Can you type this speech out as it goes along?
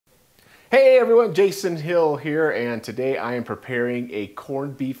Hey everyone, Jason Hill here, and today I am preparing a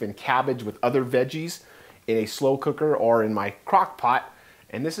corned beef and cabbage with other veggies in a slow cooker or in my crock pot.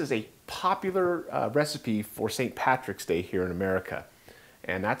 And this is a popular recipe for St. Patrick's Day here in America.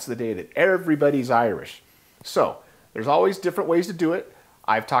 And that's the day that everybody's Irish. So there's always different ways to do it.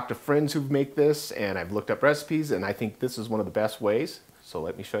 I've talked to friends who've made this and I've looked up recipes, and I think this is one of the best ways. So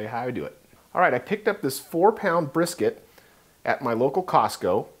let me show you how I do it. All right, I picked up this 4-pound brisket at my local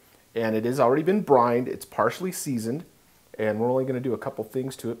Costco. And it has already been brined, it's partially seasoned, and we're only going to do a couple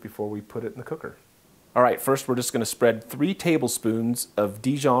things to it before we put it in the cooker. All right, first we're just going to spread 3 tablespoons of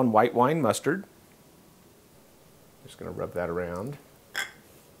Dijon white wine mustard. Just going to rub that around.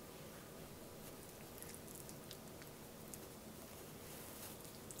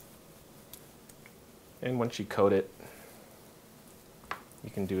 And once you coat it, you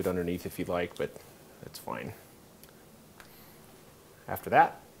can do it underneath if you'd like, but that's fine. After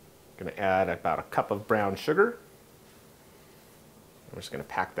that, I'm going to add about a cup of brown sugar. I'm just going to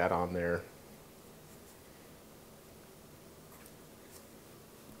pack that on there.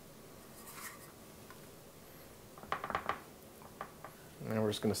 Now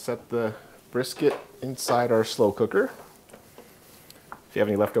we're just going to set the brisket inside our slow cooker. If you have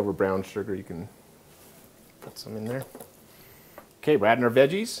any leftover brown sugar, you can put some in there. Okay, we're adding our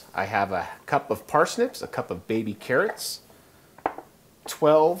veggies. I have a cup of parsnips, a cup of baby carrots,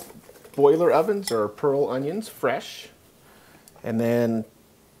 12 boiler ovens or pearl onions, fresh, and then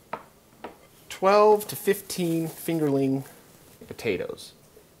 12 to 15 fingerling potatoes.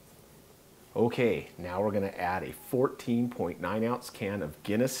 Okay, now we're going to add a 14.9 ounce can of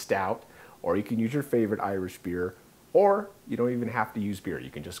Guinness Stout, or you can use your favorite Irish beer, or you don't even have to use beer.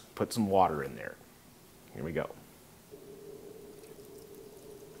 You can just put some water in there. Here we go.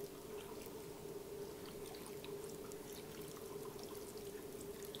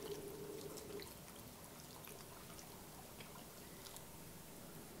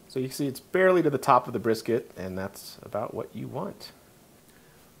 So you can see it's barely to the top of the brisket, and that's about what you want.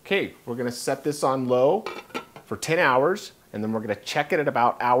 Okay, we're going to set this on low for 10 hours, and then we're going to check it at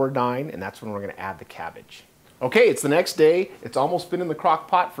about hour 9, and that's when we're going to add the cabbage. Okay, it's the next day. It's almost been in the crock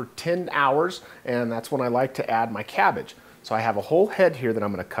pot for 10 hours, and that's when I like to add my cabbage. So I have a whole head here that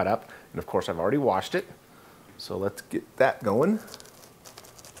I'm going to cut up, and of course I've already washed it. So let's get that going.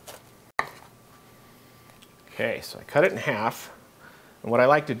 Okay, so I cut it in half. And what I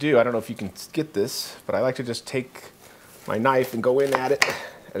like to do, I don't know if you can get this, but I like to just take my knife and go in at it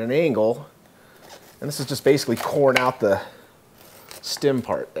at an angle. And this is just basically coring out the stem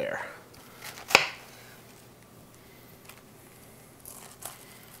part there.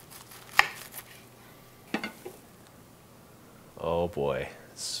 Oh boy,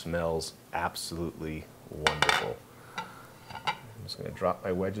 it smells absolutely wonderful. I'm just going to drop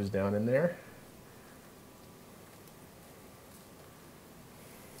my wedges down in there.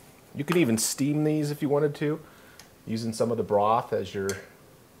 You can even steam these if you wanted to, using some of the broth as your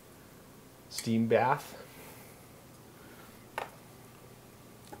steam bath.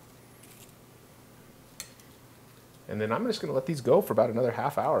 And then I'm just going to let these go for about another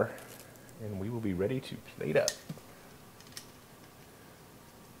half hour, and we will be ready to plate up.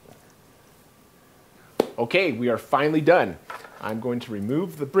 Okay, we are finally done. I'm going to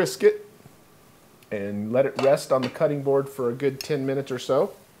remove the brisket and let it rest on the cutting board for a good 10 minutes or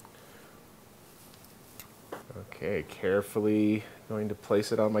so. Okay, carefully going to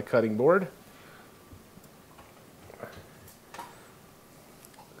place it on my cutting board.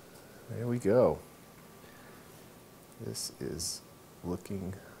 There we go. This is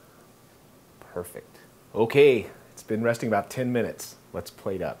looking perfect. Okay, it's been resting about 10 minutes. Let's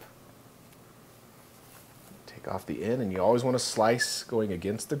plate up. Take off the end, and you always want to slice going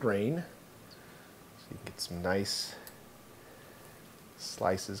against the grain, so you can get some nice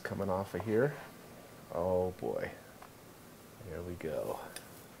slices coming off of here. Oh boy, there we go.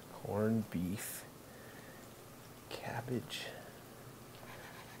 Corned beef, cabbage,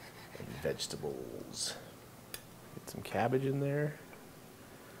 and vegetables. Get some cabbage in there.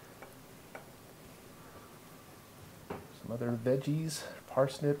 Some other veggies,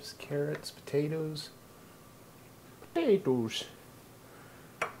 parsnips, carrots, potatoes. Potatoes.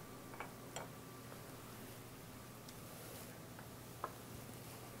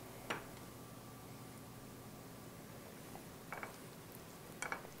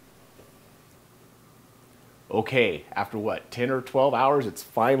 Okay, after what, 10 or 12 hours, it's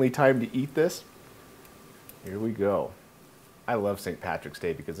finally time to eat this. Here we go. I love St. Patrick's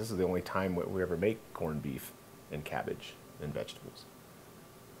Day because this is the only time we ever make corned beef and cabbage and vegetables.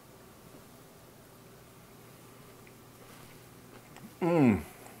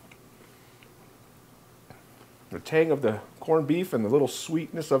 tang of the corned beef and the little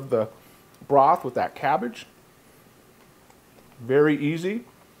sweetness of the broth with that cabbage. Very easy,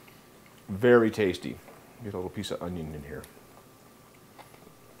 very tasty. Get a little piece of onion in here.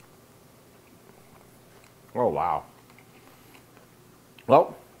 Oh, wow.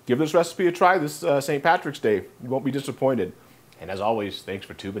 Well, give this recipe a try this St. Patrick's Day. You won't be disappointed. And as always, thanks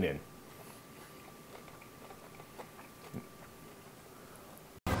for tuning in.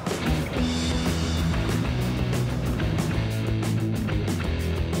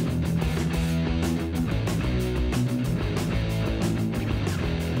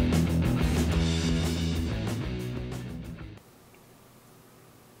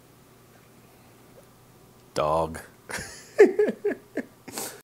 Dog.